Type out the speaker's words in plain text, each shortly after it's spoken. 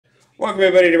Welcome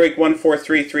everybody to break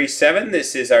 14337.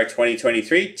 This is our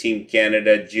 2023 Team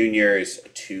Canada Juniors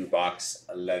 2-box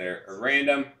letter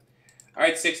random.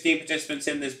 Alright, 16 participants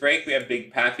in this break. We have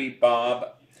Big Pappy,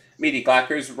 Bob, Meaty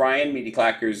Clackers, Ryan, Meaty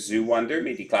Clackers, Zoo Wonder,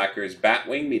 Meaty Clackers,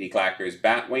 Batwing, Meaty Clackers,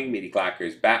 Batwing, Meaty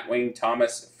Clackers, Batwing,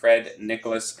 Thomas, Fred,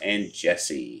 Nicholas, and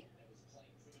Jesse.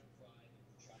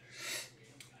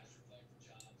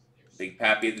 Big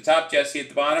Pappy at the top, Jesse at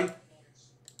the bottom.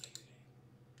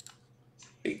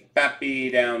 Big Pappy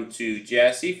down to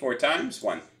Jesse 4 times.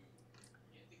 1,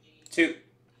 2,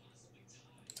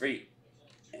 3,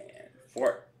 and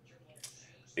 4.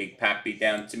 Big Pappy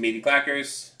down to Meaty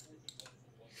Clackers.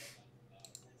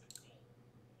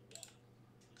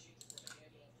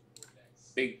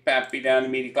 Big Pappy down to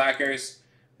Meaty Clackers.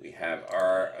 We have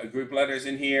our group letters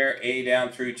in here. A down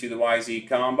through to the YZ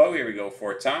combo. Here we go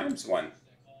 4 times. 1,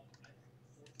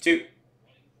 2,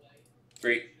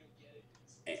 3,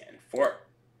 and 4.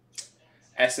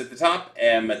 S at the top,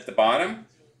 M at the bottom.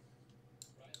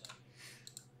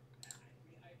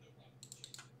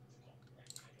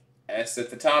 S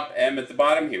at the top, M at the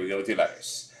bottom. Here we go with your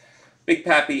letters. Big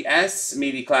Pappy S,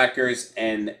 Meaty Clackers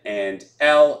N and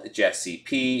L, Jesse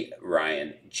P,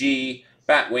 Ryan G,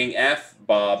 Batwing F,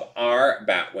 Bob R,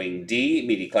 Batwing D,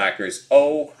 Meaty Clackers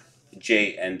O,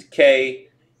 J and K,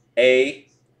 A,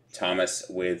 Thomas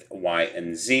with Y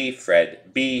and Z,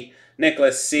 Fred B,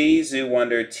 Nicholas C, Zoo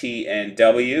Wonder T and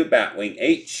W, Batwing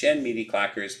H, and Meaty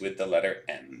Clackers with the letter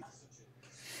M.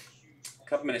 A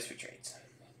couple minutes for trades.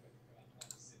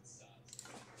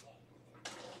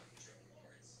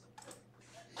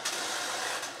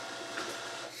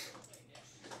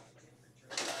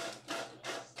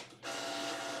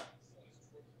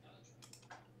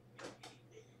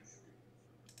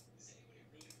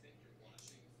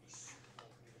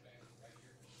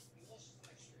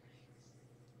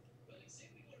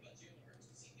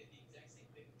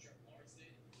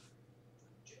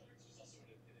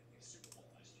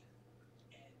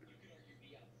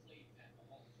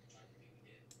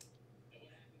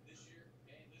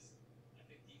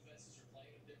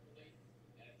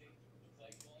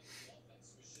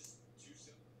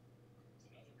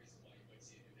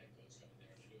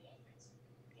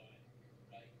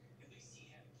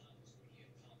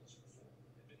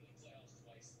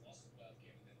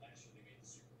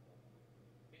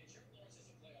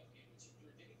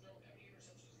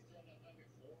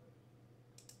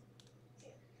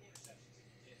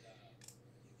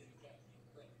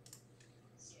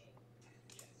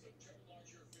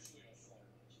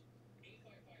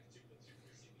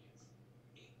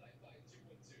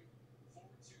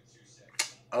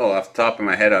 Oh, off the top of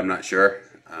my head, I'm not sure.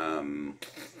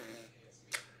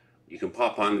 You can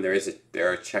pop on. There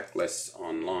are checklists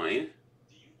online.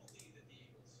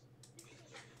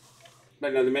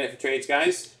 About another minute for trades,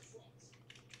 guys.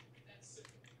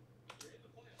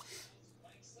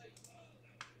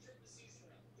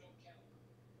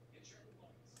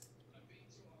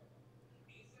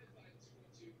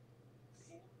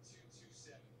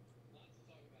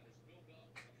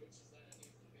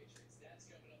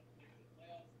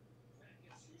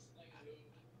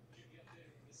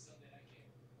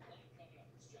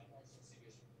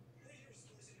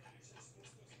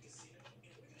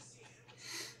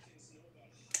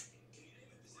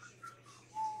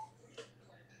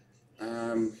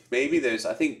 Maybe there's,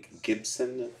 I think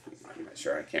Gibson. I'm not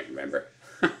sure. I can't remember.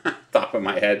 Top of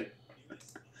my head.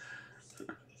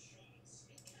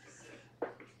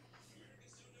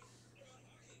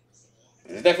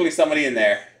 There's definitely somebody in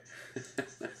there. As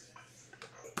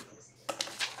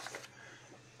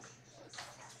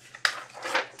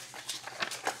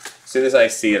soon as I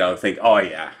see it, I'll think, oh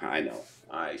yeah, I know.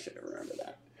 I should have remembered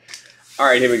that. All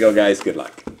right, here we go, guys. Good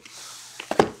luck.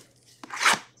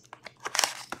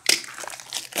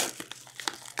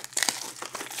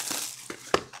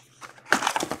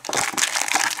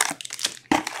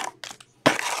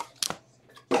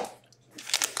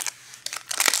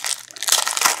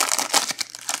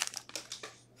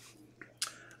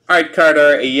 All right,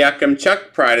 Carter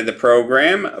Yakimchuk, Pride of the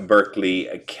Program. Berkeley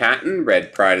Catton,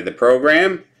 Red Pride of the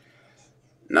Program.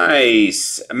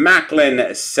 Nice. Macklin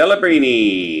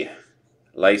Celebrini,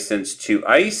 License to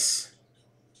Ice.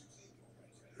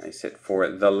 Nice hit for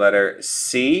the letter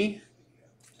C.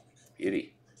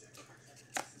 Beauty.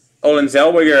 Olin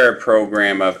Zellweger,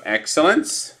 Program of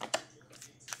Excellence.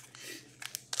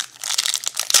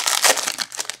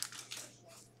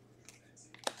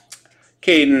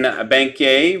 Caden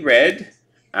Bankier, red.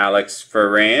 Alex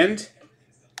Ferrand,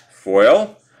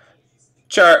 foil.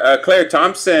 Claire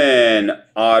Thompson,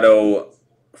 auto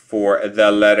for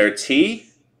the letter T.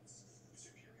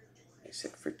 I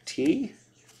said for T.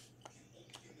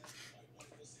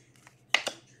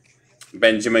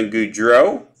 Benjamin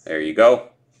Goudreau. There you go.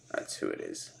 That's who it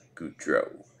is.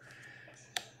 Goudreau.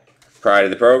 Pride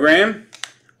of the program.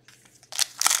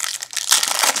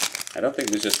 I don't think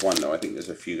there's just one, though. I think there's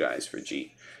a few guys for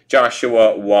G.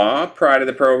 Joshua Waugh, pride of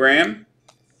the program.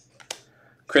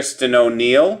 Kristen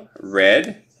O'Neill,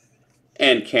 red.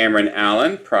 And Cameron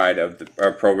Allen, pride of the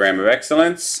program of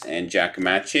excellence. And Jack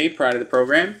Mache, pride of the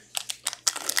program.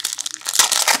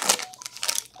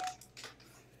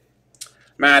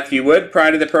 Matthew Wood,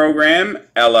 pride of the program.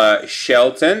 Ella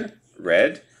Shelton,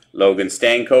 red. Logan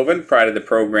Stankoven, pride of the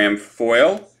program,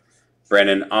 foil.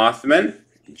 Brennan Othman,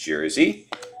 jersey.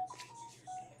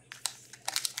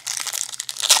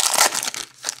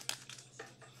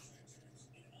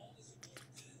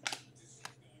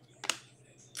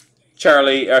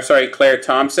 Claire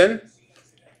Thompson,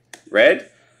 red.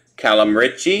 Callum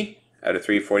Ritchie, out of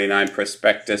 349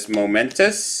 Prospectus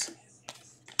Momentous.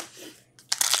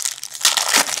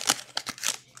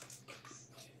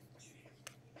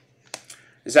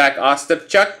 Zach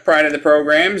Ostapchuk, pride of the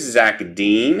program. Zach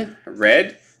Dean,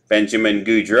 red. Benjamin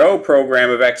Goudreau,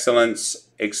 program of excellence,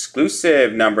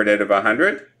 exclusive, numbered out of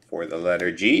 100 for the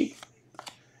letter G.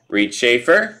 Reed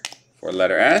Schaefer for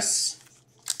letter S.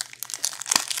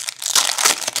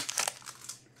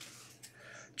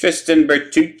 Tristan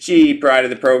Bertucci, pride of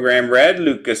the program, red.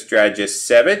 Lucas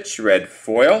Dragicevic, red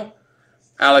foil.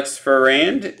 Alex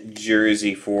Ferrand,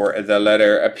 jersey for the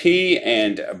letter P.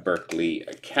 And Berkeley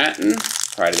Catton,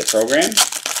 pride of the program.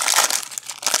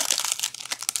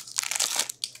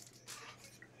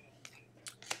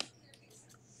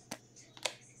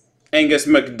 Angus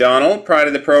McDonald, pride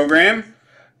of the program.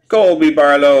 Colby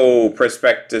Barlow,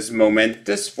 Prospectus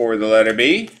Momentous for the letter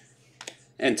B.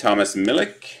 And Thomas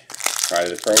Millick, pride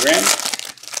of the program.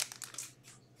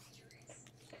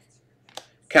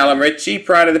 Callum Ritchie,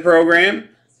 pride of the program.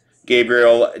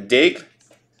 Gabriel Dig.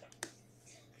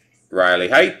 Riley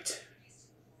Height.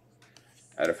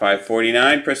 Out of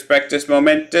 549, Prospectus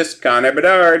Momentous. Connor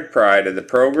Bedard, pride of the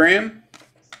program.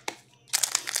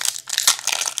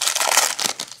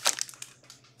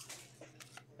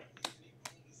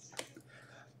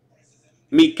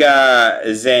 Mika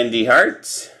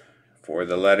Zandihart for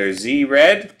the letter Z,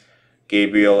 red.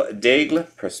 Gabriel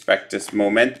Daigle, Prospectus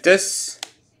Momentous.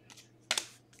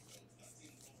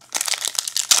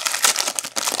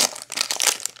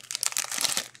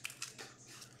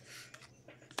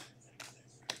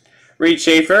 Reed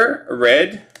Schaefer,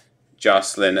 red.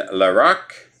 Jocelyn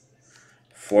Larocque,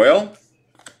 foil.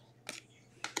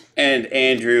 And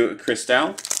Andrew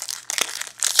Christel,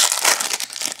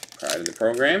 pride of the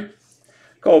program.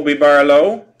 Colby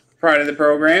Barlow, pride of the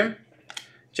program.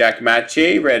 Jack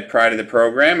Mache, red, pride of the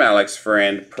program. Alex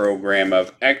Ferrand, program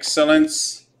of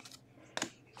excellence.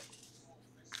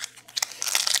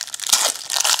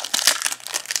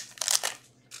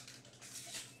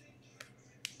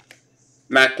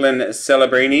 Macklin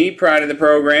Celebrini, pride of the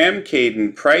program.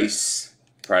 Caden Price,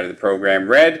 pride of the program,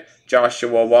 red.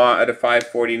 Joshua Waugh out of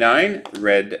 549,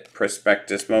 red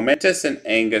Prospectus Momentous. And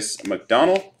Angus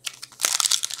McDonald.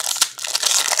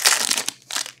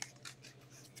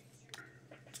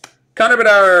 Connor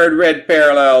Bedard, red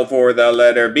parallel for the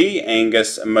letter B.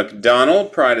 Angus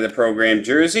McDonald, pride of the program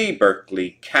jersey.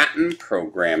 Berkeley Catton,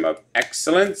 program of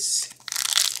excellence.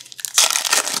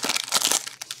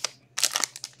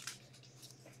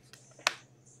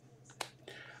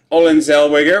 Olin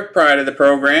Zellweger, pride of the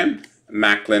program.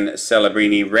 Macklin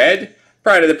Celebrini, red.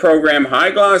 Pride of the program, high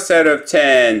gloss out of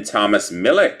 10. Thomas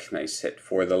Millick, nice hit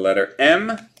for the letter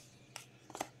M.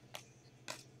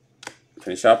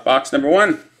 Finish off box number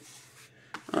 1.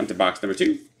 On to box number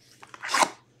 2.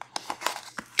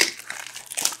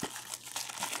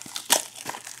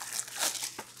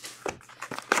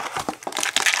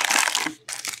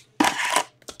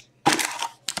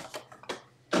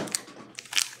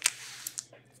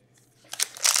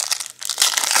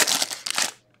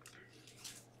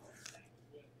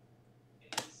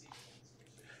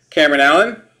 Cameron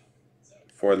Allen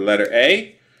for the letter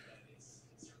A.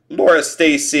 Laura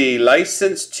Stacy,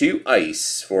 License to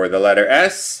Ice for the letter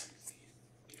S.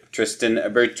 Tristan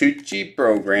Bertucci,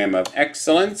 program of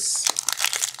excellence.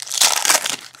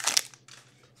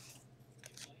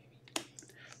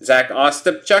 Zach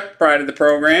Ostapchuk, pride of the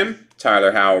program.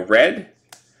 Tyler Howe, red.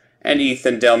 And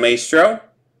Ethan Del Maestro,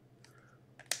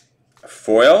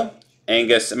 foil.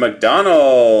 Angus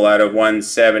McDonald out of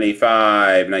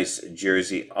 175. Nice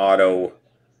jersey auto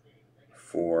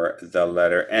for the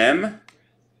letter M.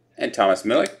 And Thomas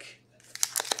Millick.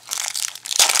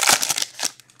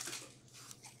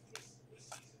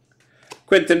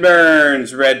 Quentin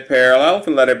Burns, red parallel for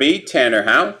the letter B. Tanner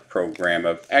Howe, program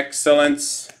of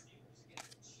excellence.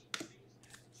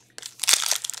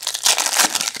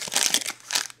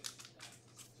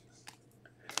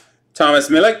 Thomas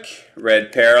Millick,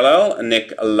 red parallel.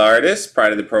 Nick Lardis,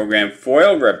 pride of the program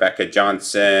foil. Rebecca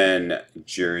Johnson,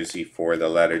 jersey for the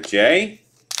letter J.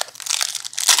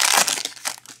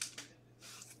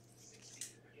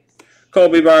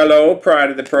 Colby Barlow,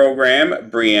 pride of the program.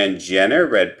 Brienne Jenner,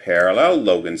 red parallel.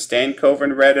 Logan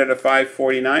Stankoven, red out of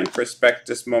 549.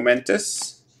 Prospectus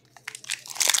Momentous.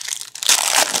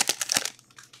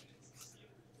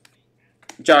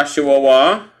 Joshua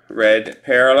Waugh, red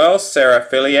parallel. Sarah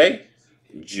Fillier,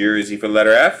 jersey for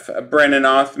letter F. Brennan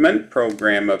Othman,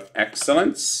 program of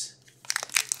excellence.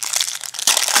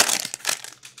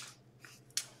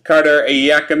 Carter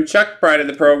Yakimchuk, pride of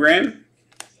the program.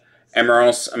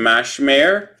 Emerald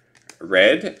Mashmare,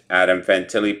 red. Adam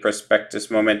Fantilli,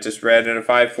 prospectus momentous, red out of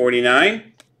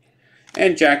 549.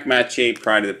 And Jack Mathieu,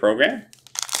 pride of the program.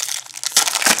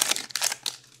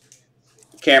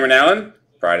 Cameron Allen,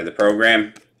 pride of the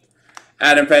program.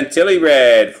 Adam Fantilli,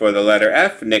 red for the letter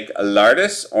F. Nick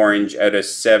Lardis, orange out of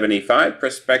 75,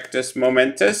 prospectus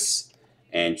momentous.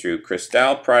 Andrew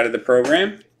Cristal, pride of the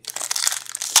program.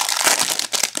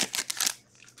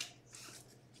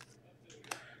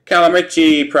 Callum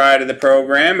Ritchie, pride of the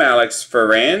program. Alex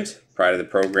Ferrand, pride of the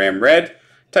program, red.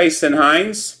 Tyson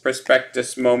Hines,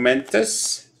 prospectus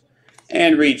momentous.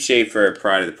 And Reed Schaefer,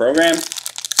 pride of the program.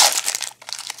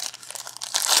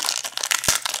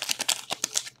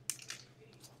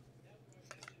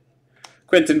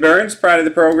 Quentin Burns, pride of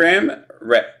the program.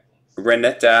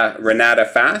 Renata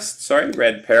Fast,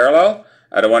 red parallel.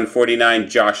 Out of 149,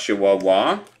 Joshua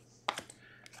Waugh.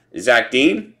 Zach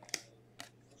Dean,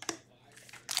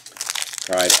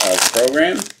 pride of the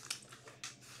program.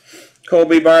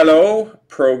 Colby Barlow,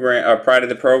 pride of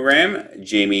the program.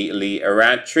 Jamie Lee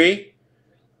Aratri,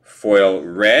 foil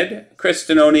red.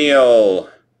 Kristen O'Neill,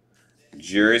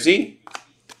 jersey.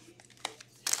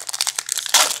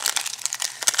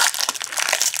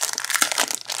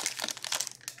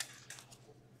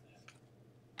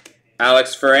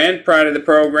 Alex Ferrand, pride of the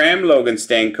program. Logan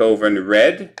Stankoven,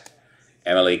 red.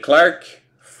 Emily Clark,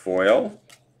 foil.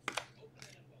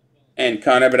 And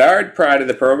Connor Bedard, pride of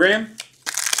the program.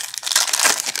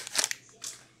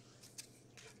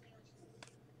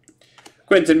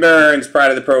 Quentin Burns,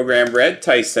 pride of the program, red.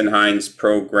 Tyson Hines,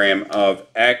 program of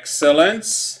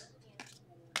excellence.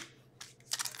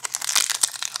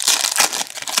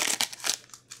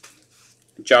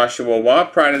 Joshua Waugh,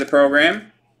 pride of the program.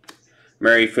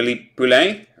 Marie-Philippe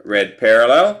Poulain, red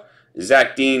parallel.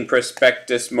 Zach Dean,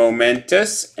 prospectus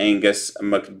momentous. Angus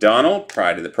McDonald,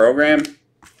 pride of the program.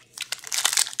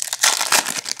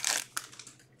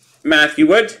 Matthew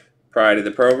Wood, pride of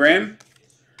the program.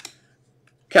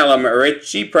 Callum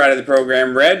Ritchie, pride of the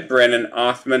program, red. Brennan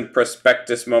Othman,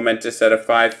 prospectus momentous out of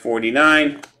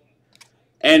 549.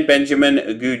 And Benjamin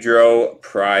Goudreau,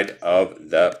 pride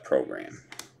of the program.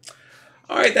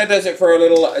 All right, that does it for a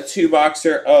little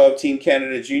two-boxer of Team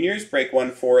Canada Juniors. Break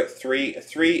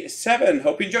 14337.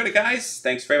 Hope you enjoyed it, guys.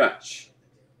 Thanks very much.